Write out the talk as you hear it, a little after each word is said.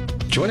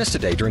Join us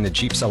today during the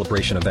Jeep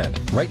Celebration event.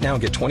 Right now,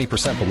 get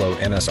 20% below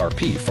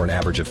MSRP for an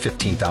average of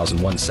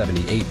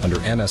 $15,178 under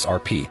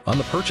MSRP on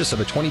the purchase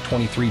of a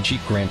 2023 Jeep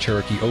Grand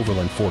Cherokee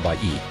Overland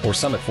 4xE or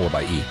Summit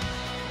 4xE.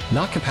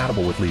 Not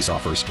compatible with lease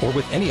offers or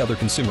with any other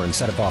consumer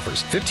incentive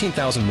offers.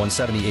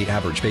 $15,178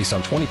 average based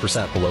on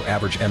 20% below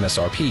average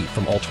MSRP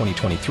from all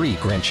 2023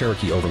 Grand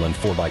Cherokee Overland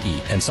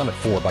 4xE and Summit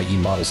 4xE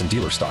models in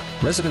dealer stock.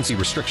 Residency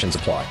restrictions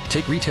apply.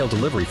 Take retail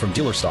delivery from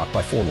dealer stock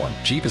by 4/1.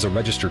 Jeep is a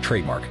registered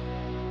trademark.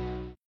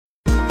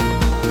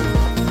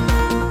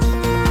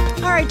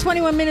 All right,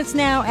 21 minutes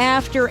now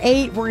after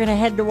 8. We're going to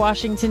head to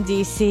Washington,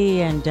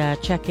 D.C. and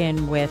check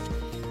in with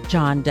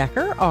Jon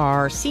Decker,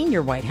 our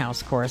senior White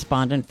House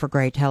correspondent for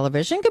Gray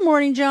Television. Good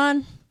morning,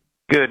 John.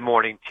 Good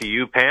morning to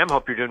you, Pam.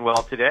 Hope you're doing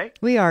well today.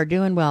 We are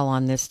doing well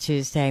on this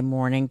Tuesday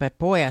morning, but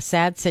boy, a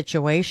sad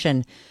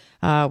situation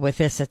with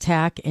this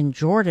attack in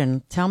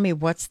Jordan. Tell me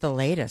what's the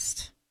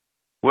latest.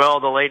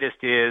 Well, the latest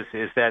is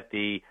that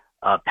the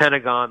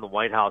Pentagon, the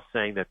White House,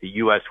 saying that the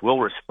U.S. will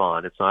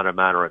respond. It's not a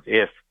matter of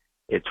if,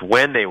 it's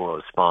when they will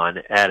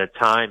respond at a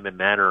time and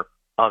manner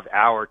of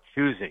our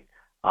choosing.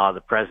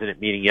 The president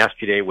meeting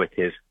yesterday with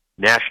his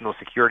national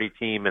security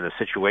team in the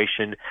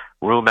Situation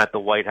Room at the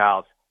White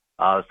House.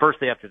 First,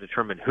 they have to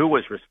determine who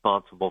was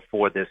responsible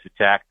for this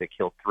attack that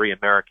killed 3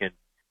 American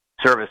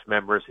service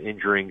members,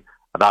 injuring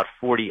about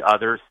 40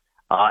 others.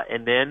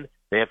 And then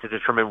they have to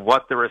determine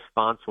what the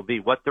response will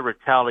be, what the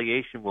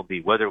retaliation will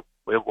be, whether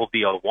it will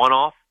be a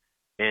one-off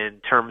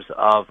in terms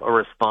of a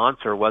response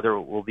or whether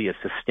it will be a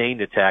sustained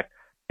attack.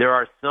 There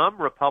are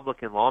some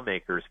Republican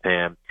lawmakers,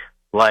 Pam,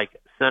 like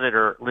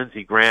Senator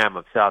Lindsey Graham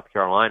of South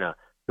Carolina,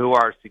 who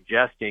are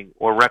suggesting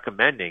or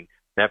recommending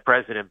that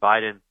President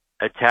Biden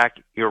attack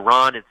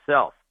Iran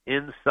itself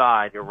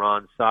inside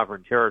Iran's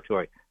sovereign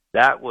territory.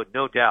 That would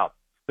no doubt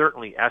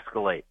certainly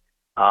escalate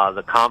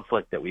the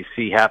conflict that we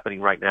see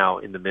happening right now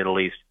in the Middle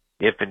East,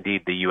 if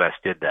indeed the U.S.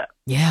 did that.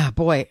 Yeah,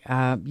 boy,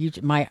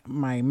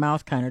 my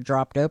mouth kind of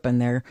dropped open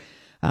there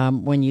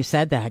when you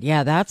said that.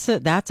 Yeah, that's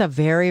a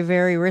very,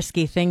 very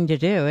risky thing to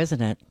do,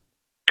 isn't it?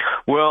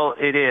 Well,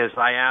 it is.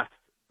 I asked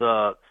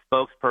the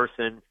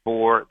spokesperson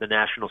for the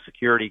National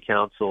Security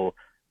Council,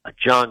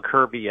 John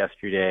Kirby,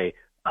 yesterday,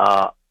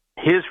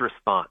 his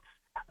response,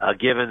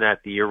 given that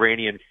the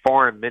Iranian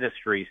Foreign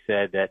Ministry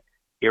said that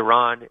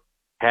Iran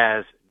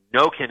has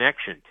no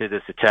connection to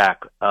this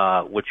attack,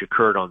 which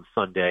occurred on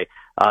Sunday.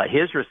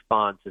 His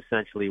response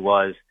essentially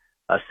was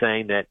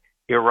saying that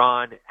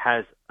Iran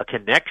has a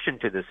connection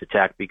to this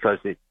attack because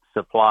it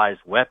supplies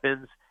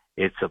weapons,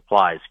 it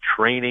supplies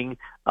training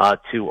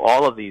to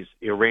all of these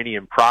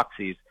Iranian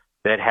proxies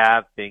that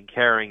have been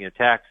carrying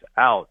attacks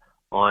out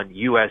on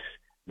U.S.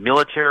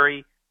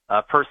 military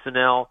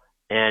personnel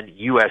and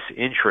U.S.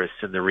 interests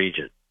in the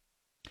region.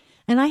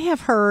 And I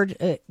have heard,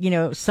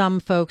 some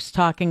folks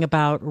talking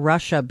about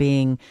Russia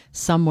being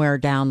somewhere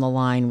down the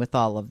line with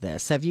all of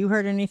this. Have you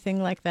heard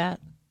anything like that?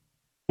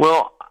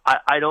 Well,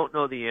 I don't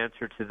know the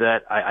answer to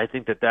that. I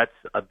think that that's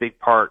a big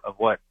part of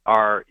what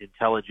our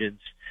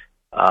intelligence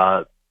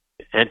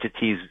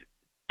entities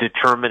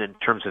determine in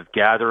terms of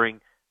gathering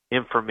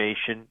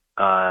information.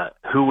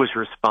 Who was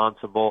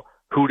responsible?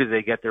 Who did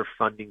they get their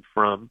funding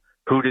from?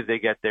 Who did they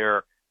get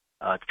their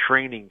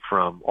training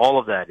from? All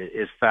of that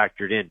is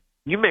factored in.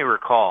 You may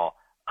recall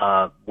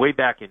way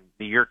back in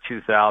the year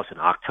 2000,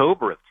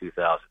 October of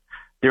 2000,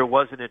 there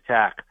was an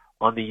attack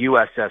on the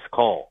USS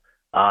Cole,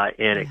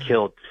 and it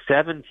killed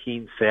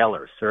 17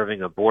 sailors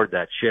serving aboard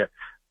that ship.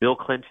 Bill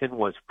Clinton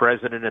was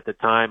president at the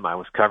time. I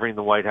was covering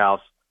the White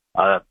House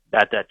at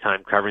that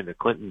time, covering the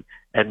Clinton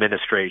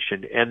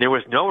administration, and there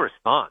was no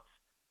response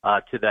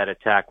to that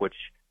attack, which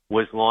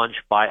was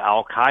launched by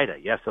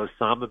al-Qaeda. Yes,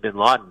 Osama bin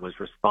Laden was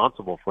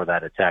responsible for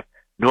that attack,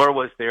 nor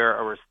was there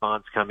a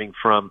response coming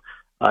from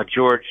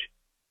George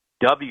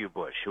W.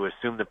 Bush, who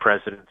assumed the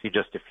presidency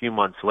just a few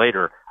months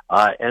later.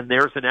 And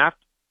there's an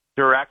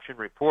after-action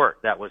report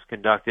that was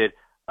conducted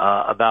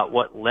about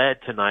what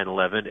led to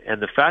 9/11,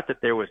 and the fact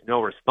that there was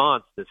no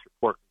response, this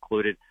report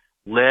concluded,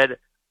 led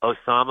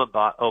Osama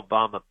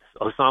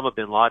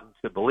bin Laden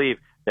to believe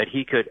that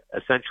he could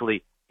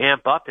essentially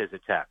amp up his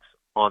attacks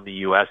on the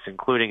U.S.,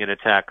 including an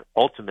attack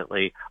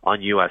ultimately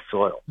on U.S.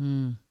 soil.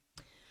 Mm.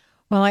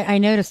 Well, I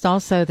noticed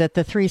also that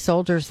the 3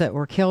 soldiers that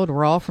were killed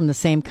were all from the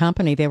same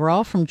company. They were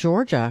all from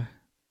Georgia.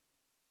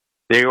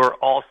 They were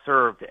all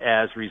served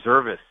as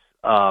reservists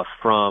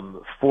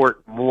from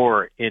Fort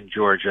Moore in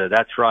Georgia.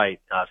 That's right.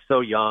 So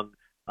young,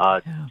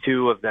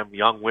 2 of them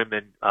young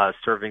women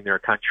serving their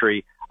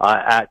country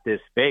at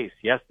this base.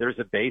 Yes, there's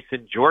a base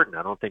in Jordan.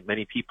 I don't think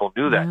many people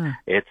knew that. Yeah.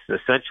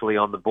 It's essentially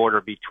on the border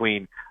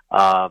between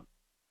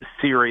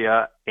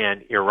Syria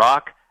and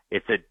Iraq.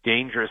 It's a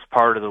dangerous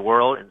part of the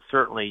world, and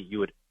certainly you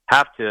would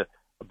have to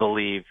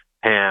believe,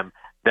 Pam,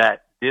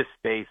 that this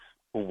base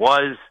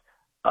was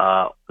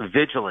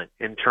vigilant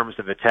in terms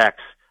of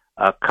attacks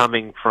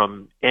coming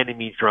from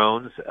enemy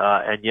drones,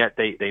 and yet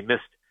they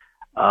missed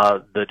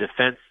the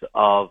defense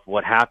of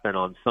what happened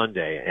on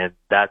Sunday. And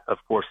that, of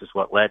course, is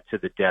what led to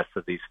the deaths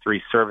of these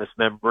 3 service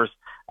members,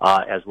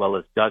 as well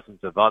as dozens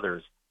of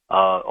others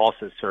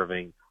also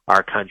serving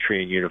our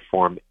country in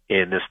uniform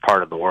in this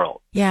part of the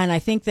world. Yeah, and I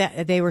think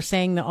that they were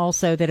saying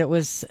also that it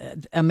was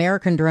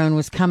American drone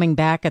was coming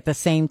back at the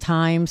same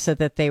time, so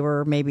that they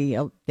were maybe,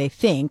 they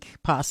think,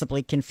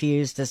 possibly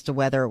confused as to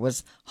whether it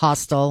was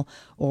hostile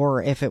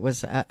or if it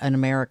was an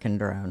American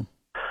drone.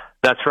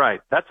 That's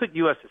right. That's what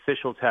U.S.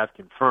 officials have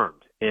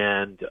confirmed.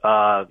 And,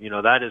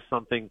 that is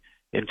something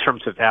in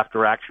terms of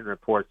after-action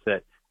reports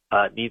that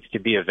needs to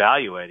be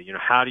evaluated.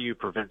 How do you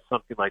prevent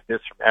something like this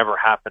from ever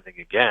happening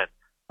again?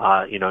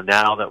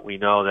 Now that we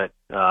know that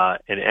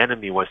an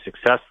enemy was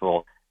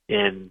successful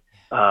in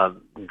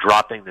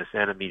dropping this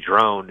enemy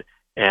drone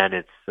and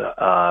its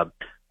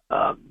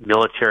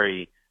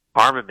military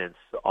armaments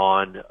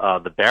on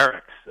the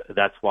barracks,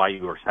 that's why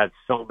you had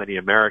so many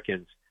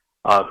Americans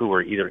who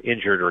were either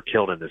injured or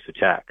killed in this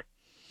attack.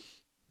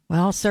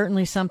 Well,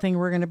 certainly something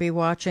we're going to be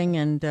watching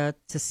and to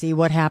see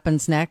what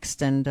happens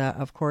next. And,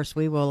 of course,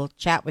 we will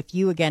chat with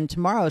you again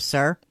tomorrow,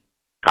 sir.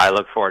 I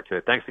look forward to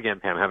it. Thanks again,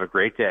 Pam. Have a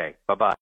great day. Bye-bye.